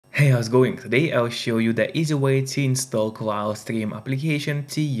how's it going? Today I'll show you the easy way to install Cloudstream application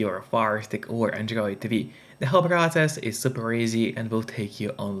to your Firestick or Android TV. The whole process is super easy and will take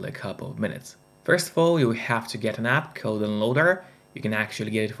you only a couple of minutes. First of all, you have to get an app called Downloader. You can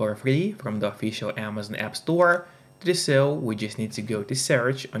actually get it for free from the official Amazon App Store. To do so, we just need to go to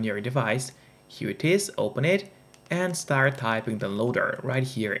search on your device. Here it is, open it, and start typing Downloader right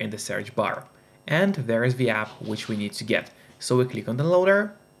here in the search bar. And there is the app which we need to get. So we click on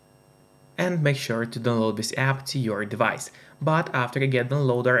Downloader and make sure to download this app to your device. But after you get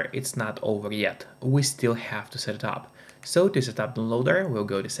Downloader, it's not over yet. We still have to set it up. So to set up Downloader, we'll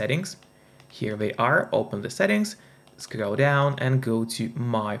go to Settings. Here they are, open the settings, scroll down and go to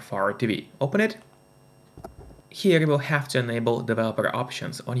My Fire TV. Open it. Here you will have to enable developer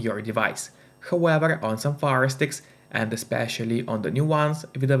options on your device. However, on some Fire Sticks, and especially on the new ones,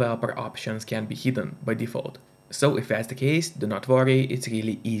 the developer options can be hidden by default. So if that's the case, do not worry, it's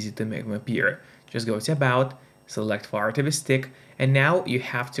really easy to make them appear. Just go to About, select Fire TV Stick, and now you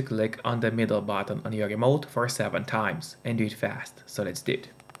have to click on the middle button on your remote for 7 times, and do it fast, so let's do it.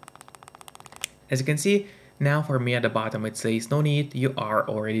 As you can see, now for me at the bottom it says no need, you are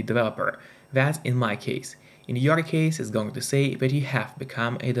already a developer. That's in my case. In your case, it's going to say that you have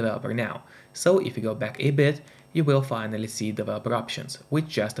become a developer now. So if you go back a bit, you will finally see developer options, which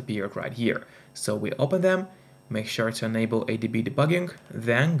just appeared right here. So we open them, make sure to enable ADB debugging,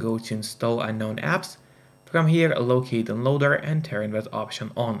 then go to install unknown apps. From here, locate Downloader and turn that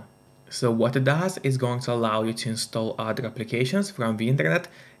option on. So what it does is going to allow you to install other applications from the internet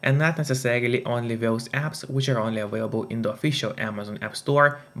and not necessarily only those apps which are only available in the official Amazon App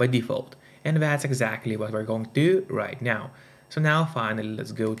Store by default. And that's exactly what we're going to do right now. So now finally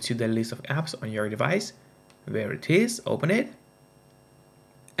let's go to the list of apps on your device. There it is, open it.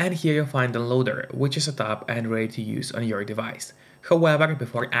 And here you'll find Downloader, which is set up and ready to use on your device. However,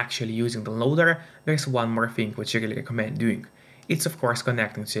 before actually using Downloader, there's one more thing which I really recommend doing. It's of course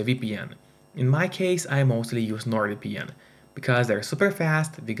connecting to a VPN. In my case, I mostly use NordVPN. Because they're super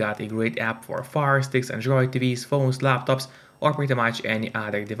fast, we got a great app for Fire Sticks, Android TVs, phones, laptops, or pretty much any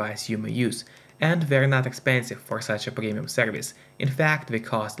other device you may use. And they're not expensive for such a premium service. In fact, they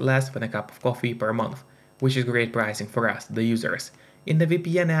cost less than a cup of coffee per month, which is great pricing for us, the users. In the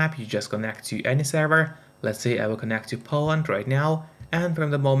VPN app, you just connect to any server. Let's say I will connect to Poland right now, and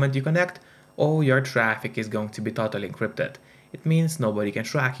from the moment you connect, all your traffic is going to be totally encrypted. It means nobody can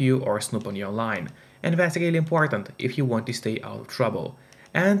track you or snoop on your line. And that's really important if you want to stay out of trouble.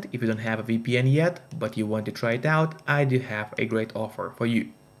 And if you don't have a VPN yet, but you want to try it out, I do have a great offer for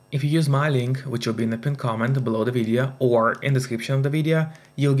you. If you use my link, which will be in the pinned comment below the video or in the description of the video,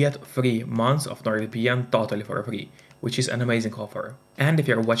 you'll get 3 months of NordVPN totally for free, which is an amazing offer. And if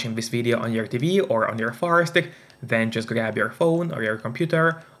you're watching this video on your TV or on your Fire Stick, then just grab your phone or your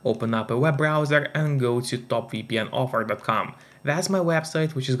computer, open up a web browser and go to topvpnoffer.com. That's my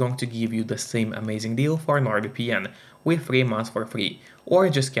website, which is going to give you the same amazing deal for NordVPN with 3 months for free. Or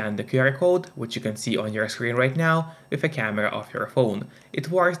just scan the QR code, which you can see on your screen right now, with a camera of your phone. It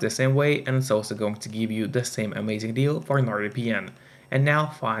works the same way and it's also going to give you the same amazing deal for NordVPN. And now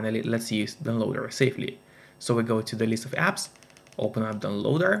finally, let's use Downloader safely. So we go to the list of apps, open up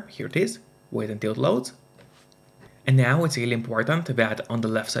Downloader, here it is, wait until it loads. And now it's really important that on the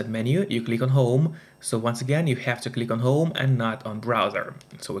left side menu you click on Home. So once again you have to click on Home and not on Browser.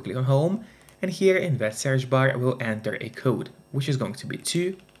 So we click on Home and here in that search bar we'll enter a code, which is going to be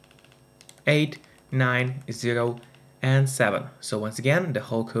 28907 and 7. So once again the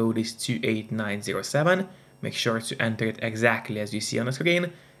whole code is 28907. Make sure to enter it exactly as you see on the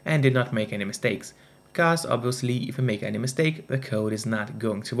screen and did not make any mistakes. Because obviously if you make any mistake, the code is not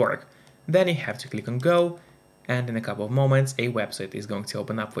going to work. Then you have to click on Go, and in a couple of moments a website is going to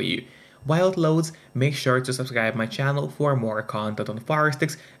open up for you. While it loads, make sure to subscribe my channel for more content on Fire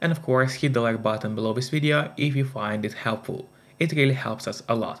Sticks, and of course hit the like button below this video if you find it helpful. It really helps us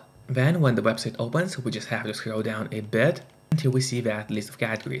a lot. Then when the website opens, we just have to scroll down a bit until we see that list of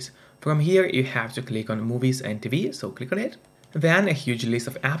categories. From here you have to click on Movies and TV, so click on it. Then a huge list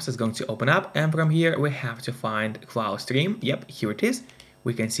of apps is going to open up, and from here we have to find Cloudstream. Yep, here it is.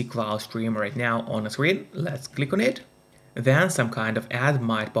 We can see Cloudstream right now on the screen. Let's click on it. Then some kind of ad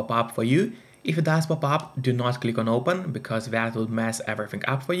might pop up for you. If it does pop up, do not click on Open because that will mess everything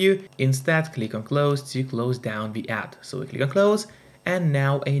up for you. Instead, click on Close to close down the ad. So we click on Close, and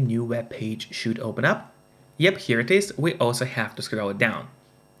now a new web page should open up. Yep, here it is. We also have to scroll it down.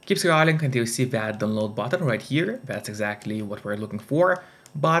 Keep scrolling until you see that download button right here. That's exactly what we're looking for.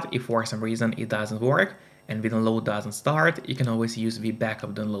 But if for some reason it doesn't work, and the download doesn't start, you can always use the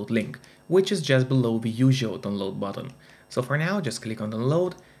backup download link, which is just below the usual download button. So for now, just click on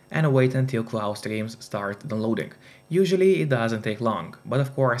download, and wait until Cloudstream starts downloading. Usually it doesn't take long, but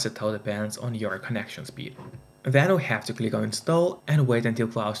of course it all depends on your connection speed. Then we have to click on install and wait until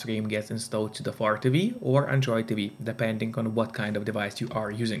Cloudstream gets installed to the Fire TV or Android TV, depending on what kind of device you are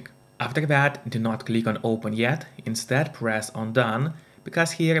using. After that, do not click on open yet, instead press on done,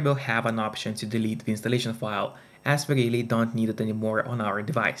 because here we'll have an option to delete the installation file, as we really don't need it anymore on our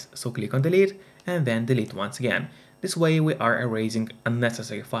device. So click on delete and then delete once again. This way we are erasing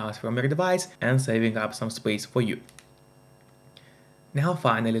unnecessary files from your device and saving up some space for you. Now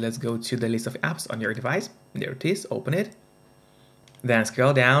finally, let's go to the list of apps on your device. There it is, open it. Then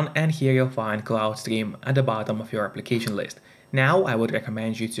scroll down and here you'll find Cloudstream at the bottom of your application list. Now I would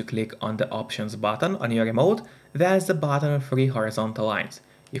recommend you to click on the options button on your remote. That's the button with 3 horizontal lines.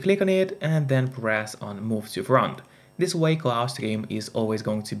 You click on it and then press on move to front. This way Cloudstream is always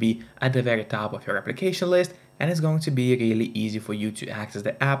going to be at the very top of your application list and it's going to be really easy for you to access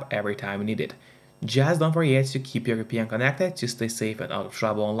the app every time you need it. Just don't forget to keep your VPN connected to stay safe and out of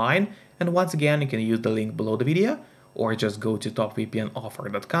trouble online, and once again you can use the link below the video or just go to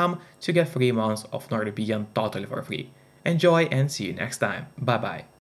topvpnoffer.com to get 3 months of NordVPN totally for free. Enjoy and see you next time. Bye bye.